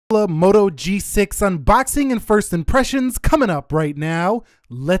Moto G6 unboxing and first impressions coming up right now.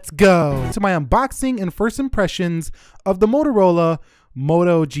 Let's go to my unboxing and first impressions of the Motorola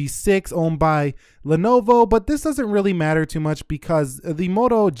Moto G6 owned by Lenovo, but this doesn't really matter too much because the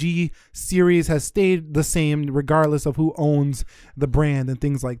Moto G series has stayed the same regardless of who owns the brand and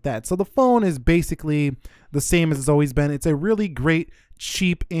things like that. So the phone is basically the same as it's always been. It's a really great,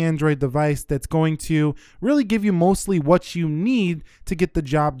 cheap Android device that's going to really give you mostly what you need to get the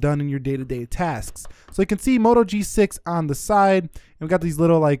job done in your day-to-day tasks. So you can see Moto G6 on the side, and we've got these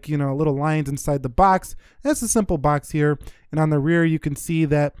little little lines inside the box. That's a simple box here. And on the rear, you can see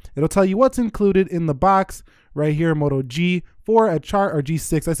that it'll tell you what's included in the box right here. Moto G4, or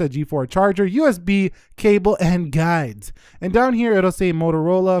G6, I said G4, charger, USB cable, and guides. And down here, it'll say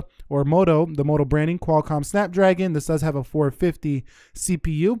Motorola or Moto, the Moto branding, Qualcomm Snapdragon. This does have a 450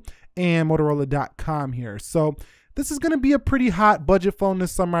 CPU and Motorola.com here. So this is going to be a pretty hot budget phone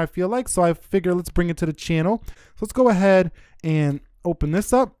this summer, I feel like. So I figure let's bring it to the channel. So let's go ahead and open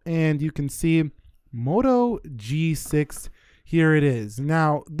this up, and you can see Moto G6. Here it is.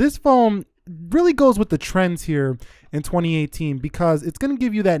 Now, this phone really goes with the trends here in 2018 because it's going to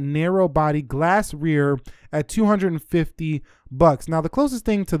give you that narrow body glass rear at $250. Now, the closest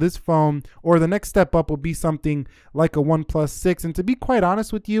thing to this phone, or the next step up, will be something like a OnePlus 6. And to be quite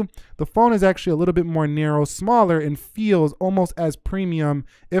honest with you, the phone is actually a little bit more narrow, smaller, and feels almost as premium,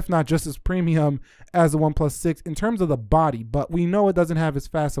 if not just as premium, as the OnePlus 6 in terms of the body. But we know it doesn't have as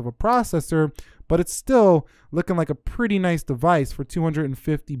fast of a processor, but it's still looking like a pretty nice device for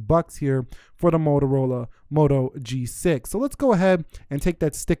 $250 here for the Motorola Moto G6. So let's go ahead and take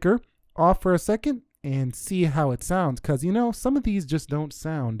that sticker off for a second and see how it sounds, because you know, some of these just don't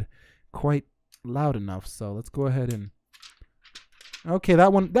sound quite loud enough. So let's go ahead and, okay,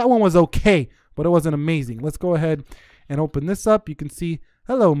 that one was okay, but it wasn't amazing. Let's go ahead and open this up. You can see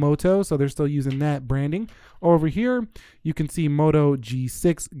hello Moto, so they're still using that branding. Over here you can see Moto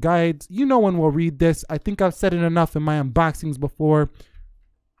G6 guides. You know when we'll read this. I think I've said it enough in my unboxings before.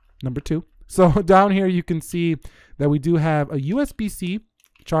 Number 2. So down here you can see that we do have a USB-C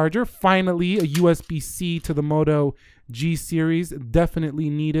charger. Finally, a USB-C to the Moto G series. Definitely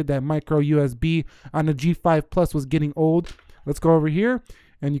needed. That micro USB on the G5 Plus was getting old. Let's go over here,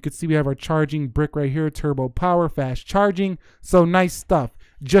 and you can see we have our charging brick right here, turbo power, fast charging. So nice stuff.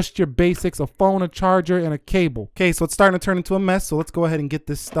 Just your basics, a phone, a charger, and a cable. Okay, so it's starting to turn into a mess, so let's go ahead and get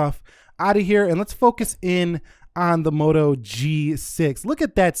this stuff out of here, and let's focus in on the Moto G6. Look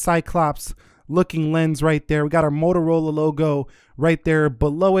at that Cyclops looking lens right there. We got our Motorola logo right there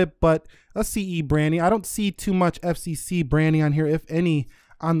below it, but a CE branding. I don't see too much FCC branding on here, if any,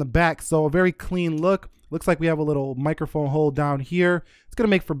 on the back. So a very clean look. Looks like we have a little microphone hole down here. It's going to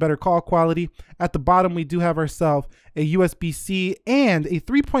make for better call quality. At the bottom, we do have ourselves a USB-C and a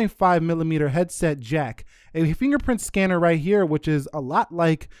 3.5mm headset jack. A fingerprint scanner right here, which is a lot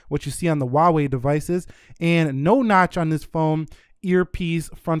like what you see on the Huawei devices, and no notch on this phone. Earpiece,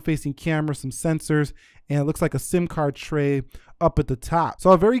 front-facing camera, some sensors, and it looks like a SIM card tray up at the top.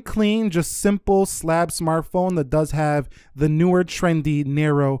 So a very clean, just simple slab smartphone that does have the newer, trendy,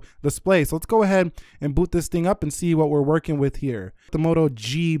 narrow display. So let's go ahead and boot this thing up and see what we're working with here. The Moto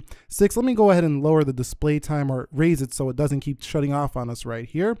G6, let me go ahead and lower the display time, or raise it so it doesn't keep shutting off on us right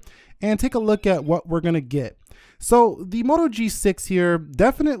here, and take a look at what we're gonna get. So the Moto G6 here,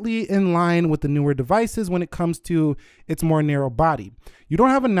 definitely in line with the newer devices when it comes to its more narrow body. You don't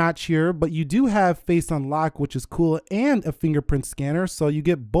have a notch here, but you do have Face Unlock, which is cool, and a fingerprint scanner. So you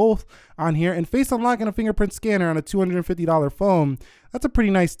get both on here, and Face Unlock and a fingerprint scanner on a $250 phone. That's a pretty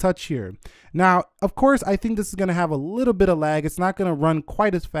nice touch here. Now, of course, I think this is going to have a little bit of lag. It's not going to run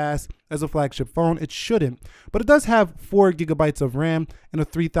quite as fast as a flagship phone. It shouldn't, but it does have 4 GB of RAM and a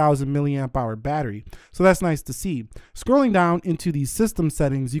 3000 milliamp hour battery. So that's nice to see. Scrolling down into these system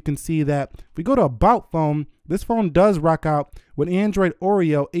settings, you can see that if we go to About Phone, this phone does rock out with Android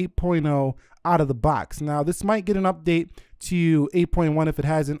Oreo 8.0 out of the box. Now, this might get an update to 8.1 if it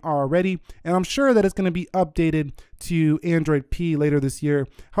hasn't already, and I'm sure that it's going to be updated to Android P later this year.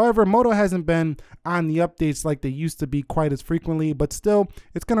 However, Moto hasn't been on the updates like they used to be quite as frequently, but still,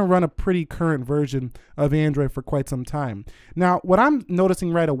 it's going to run a pretty current version of Android for quite some time. Now, what I'm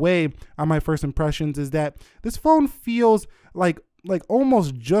noticing right away on my first impressions is that this phone feels like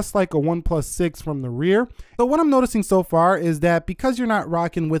almost just like a OnePlus 6 from the rear. So what I'm noticing so far is that because you're not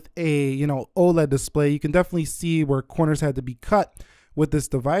rocking with a OLED display, you can definitely see where corners had to be cut with this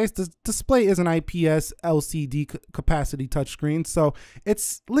device. This display is an IPS LCD capacity touchscreen, so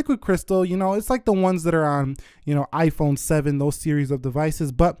it's liquid crystal. It's like the ones that are on iPhone 7, those series of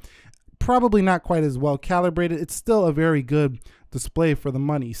devices, but probably not quite as well calibrated. It's still a very good display for the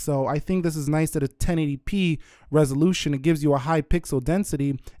money. So I think this is nice at a 1080p resolution. It gives you a high pixel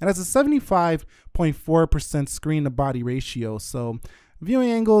density and has a 75.4% screen to body ratio. So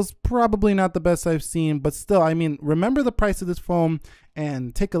viewing angles, probably not the best I've seen, but still, I mean, remember the price of this phone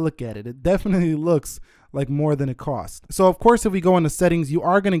and take a look at it. It definitely looks like more than it costs. So of course, if we go into settings, you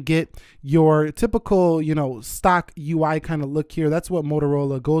are going to get your typical, you know, stock UI kind of look here. That's what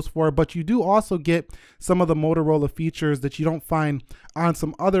Motorola goes for, but you do also get some of the Motorola features that you don't find on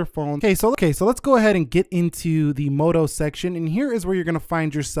some other phones. Okay, so let's go ahead and get into the Moto section, and here is where you're going to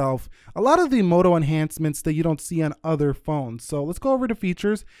find yourself a lot of the Moto enhancements that you don't see on other phones. So let's go over to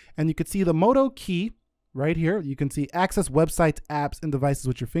features, and you can see the Moto key right here. You can see access websites, apps, and devices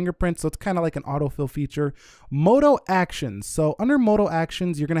with your fingerprint. So it's kind of like an autofill feature. Moto actions. So under Moto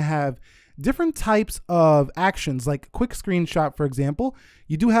actions, you're going to have different types of actions, like quick screenshot, for example.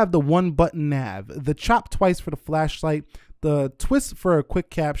 You do have the one button nav, the chop twice for the flashlight, the twist for a quick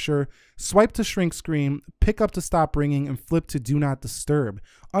capture, swipe to shrink screen, pick up to stop ringing, and flip to do not disturb.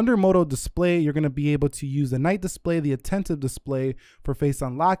 Under Moto display, you're going to be able to use the night display, the attentive display for face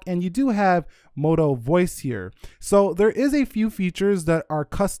unlock, and you do have Moto voice here. So there is a few features that are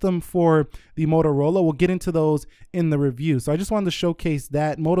custom for the Motorola. We'll get into those in the review. So I just wanted to showcase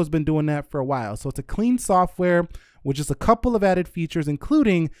that. Moto's been doing that for a while. So it's a clean software with just a couple of added features,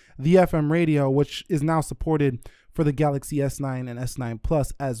 including the FM radio, which is now supported for the Galaxy S9 and S9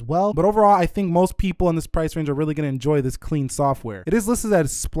 Plus as well. But overall, I think most people in this price range are really going to enjoy this clean software. It is listed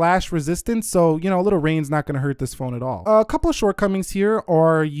as splash resistant, so you know, a little rain's not going to hurt this phone at all. A couple of shortcomings here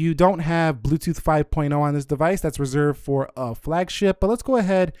are you don't have Bluetooth 5.0 on this device. That's reserved for a flagship. But let's go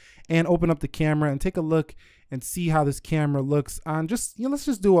ahead and open up the camera and take a look and see how this camera looks on just, you know, let's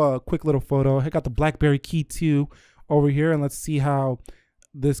just do a quick little photo. I got the BlackBerry Key 2 over here, and let's see how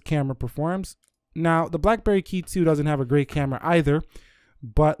this camera performs. Now, the BlackBerry Key 2 doesn't have a great camera either,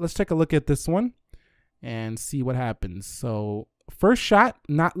 but let's take a look at this one and see what happens. So first shot,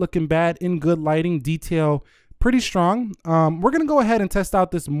 not looking bad, in good lighting, detail pretty strong. We're gonna go ahead and test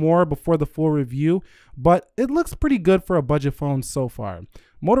out this more before the full review, but it looks pretty good for a budget phone so far.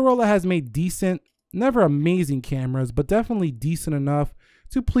 Motorola has made decent, never amazing cameras, but definitely decent enough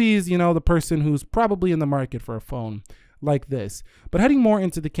to please, you know, the person who's probably in the market for a phone like this. But heading more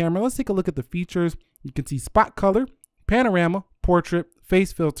into the camera, let's take a look at the features. You can see spot color, panorama, portrait,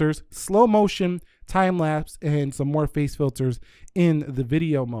 face filters, slow motion, time lapse, and some more face filters in the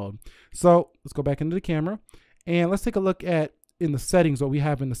video mode. So let's go back into the camera and let's take a look at in the settings what we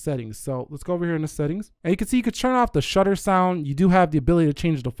have in the settings. So let's go over here in the settings, and you can see you could turn off the shutter sound. You do have the ability to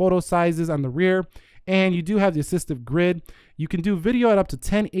change the photo sizes on the rear, and you do have the assistive grid. You can do video at up to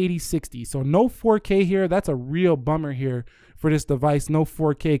 1080/60. So no 4K here. That's a real bummer here for this device. No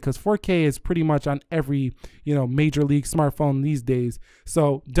 4K, because 4K is pretty much on every, you know, major league smartphone these days.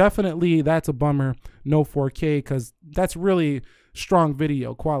 So definitely that's a bummer. No 4K, because that's really strong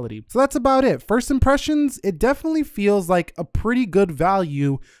video quality. So that's about it. First impressions, it definitely feels like a pretty good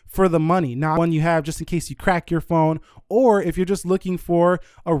value for the money. Now, one you have just in case you crack your phone, or if you're just looking for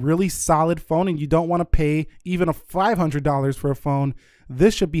a really solid phone and you don't want to pay even a $500 for a phone,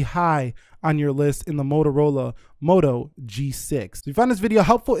 this should be high on your list in the Motorola Moto G6. If you found this video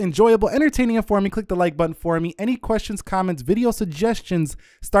helpful, enjoyable, entertaining, and informative, click the like button for me. Any questions, comments, video suggestions,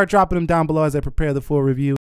 start dropping them down below as I prepare the full review.